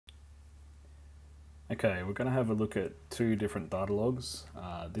Okay, we're going to have a look at two different data logs.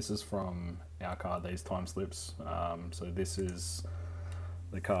 This is from our car, these time slips. So this is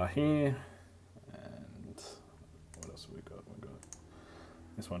the car here, and what else have we got? We've got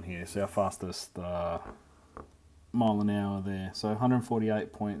this one here. So our fastest mile an hour there. So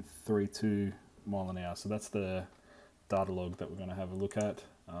 148.32 mile an hour. So that's the data log that we're going to have a look at.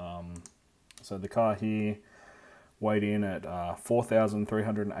 So the car here weighed in at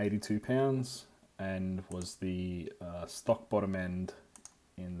 4,382 pounds. And was the stock bottom end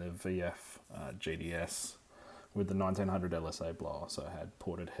in the VF GDS with the 1900 LSA blower. So it had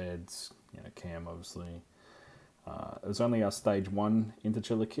ported heads, cam obviously. It was only our stage 1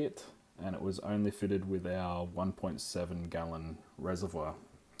 interchiller kit, and it was only fitted with our 1.7 gallon reservoir.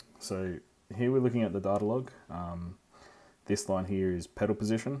 So here we're looking at the data log. This line here is pedal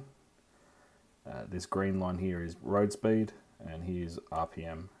position. This green line here is road speed. And here's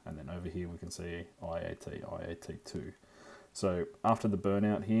RPM, and then over here we can see IAT, IAT2. So after the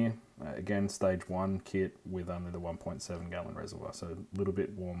burnout here, again stage 1 kit with only the 1.7 gallon reservoir, so a little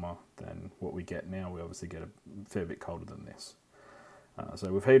bit warmer than what we get now. We obviously get a fair bit colder than this.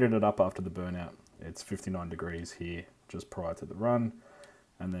 So we've heated it up after the burnout. It's 59 degrees here just prior to the run,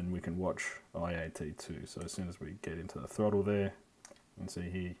 and then we can watch IAT2. So as soon as we get into the throttle there, you can see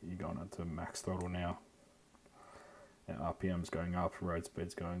here you're going into max throttle now. Our RPM's going up, road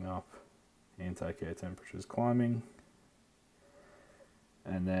speed's going up, intake air temperature's climbing,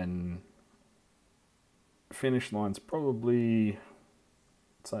 and then finish line's probably,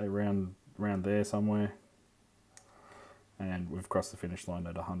 say, around there somewhere, and we've crossed the finish line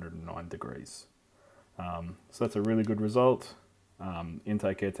at 109 degrees. So that's a really good result.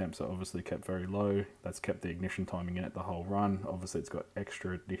 Intake air temps are obviously kept very low. That's kept the ignition timing in it the whole run. Obviously it's got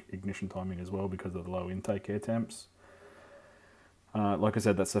extra ignition timing as well because of the low intake air temps. Like I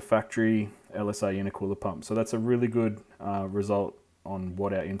said, that's a factory LSA intercooler pump. So that's a really good result on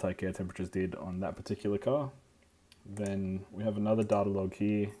what our intake air temperatures did on that particular car. Then we have another data log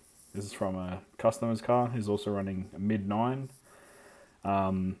here. This is from a customer's car. He's also running a mid-9.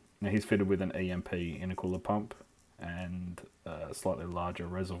 Now he's fitted with an EMP intercooler pump and a slightly larger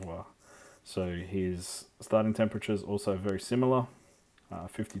reservoir. So his starting temperature is also very similar,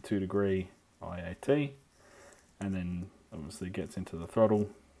 52 degree IAT, and then obviously gets into the throttle,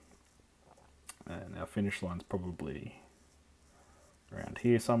 and our finish line's probably around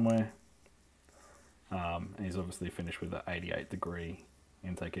here somewhere. And he's obviously finished with an 88 degree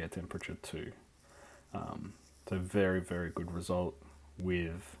intake air temperature too. So very, very good result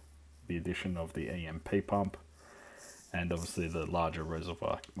with the addition of the EMP pump and obviously the larger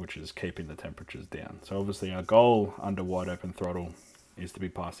reservoir, which is keeping the temperatures down. So obviously our goal under wide open throttle is to be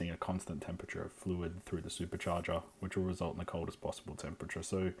passing a constant temperature of fluid through the supercharger, which will result in the coldest possible temperature.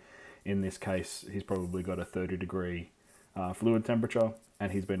 So in this case, he's probably got a 30 degree fluid temperature,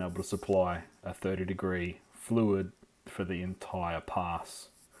 and he's been able to supply a 30 degree fluid for the entire pass,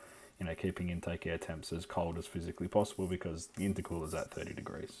 keeping intake air temps as cold as physically possible because the intercooler is at 30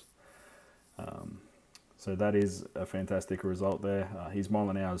 degrees. So that is a fantastic result there. His mile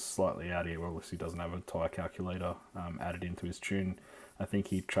an hour is slightly out here. Obviously doesn't have a tyre calculator added into his tune. I think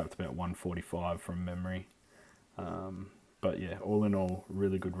he trapped about 145 from memory. But yeah, all in all,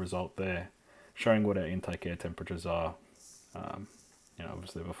 really good result there. Showing what our intake air temperatures are,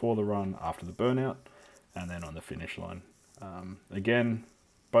 obviously before the run, after the burnout, and then on the finish line. Again,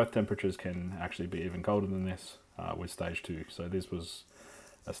 both temperatures can actually be even colder than this with stage 2. So this was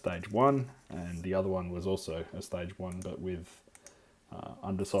a stage 1, and the other one was also a stage 1, but with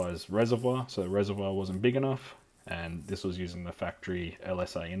undersized reservoir. So the reservoir wasn't big enough, and this was using the factory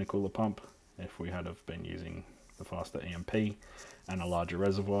LSA intercooler pump. If we had have been using the faster EMP and a larger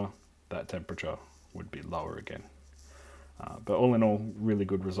reservoir, that temperature would be lower again. But all in all, really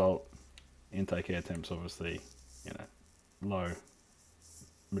good result. Intake air temps obviously, low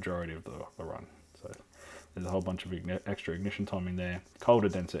majority of the run. So there's a whole bunch of extra ignition timing there, colder,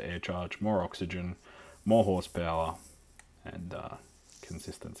 denser air charge, more oxygen, more horsepower, and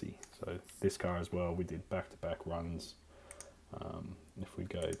consistency. So this car as well, we did back-to-back runs. If we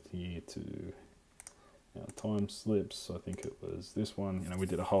go here to our time slips, I think it was this one, we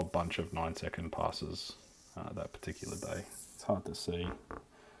did a whole bunch of 9-second passes that particular day. It's hard to see,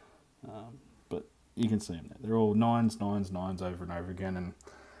 but you can see them there. They're all 9s, 9s, 9s over and over again, and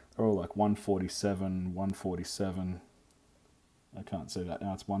they're all like 147, 147. I can't see that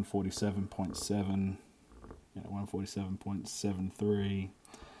now. It's 147.7, 147.73,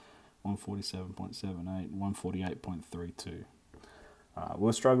 147.78, 148.32. We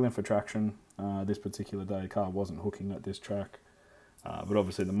were struggling for traction this particular day. The car wasn't hooking at this track, but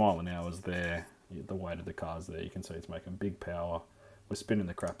obviously the mile an hour was there. the weight of the car's there. You can see it's making big power. We're spinning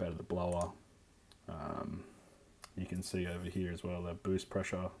the crap out of the blower. You can see over here as well, that boost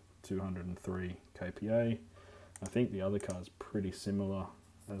pressure, 203 kPa. I think the other car's pretty similar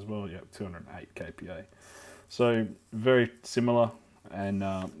as well. Yep, 208 kPa. So very similar, and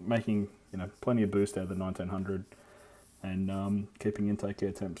making plenty of boost out of the 1900, and keeping intake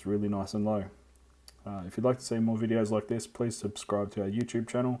air temps really nice and low. If you'd like to see more videos like this, please subscribe to our YouTube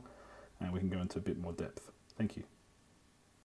channel, and we can go into a bit more depth. Thank you.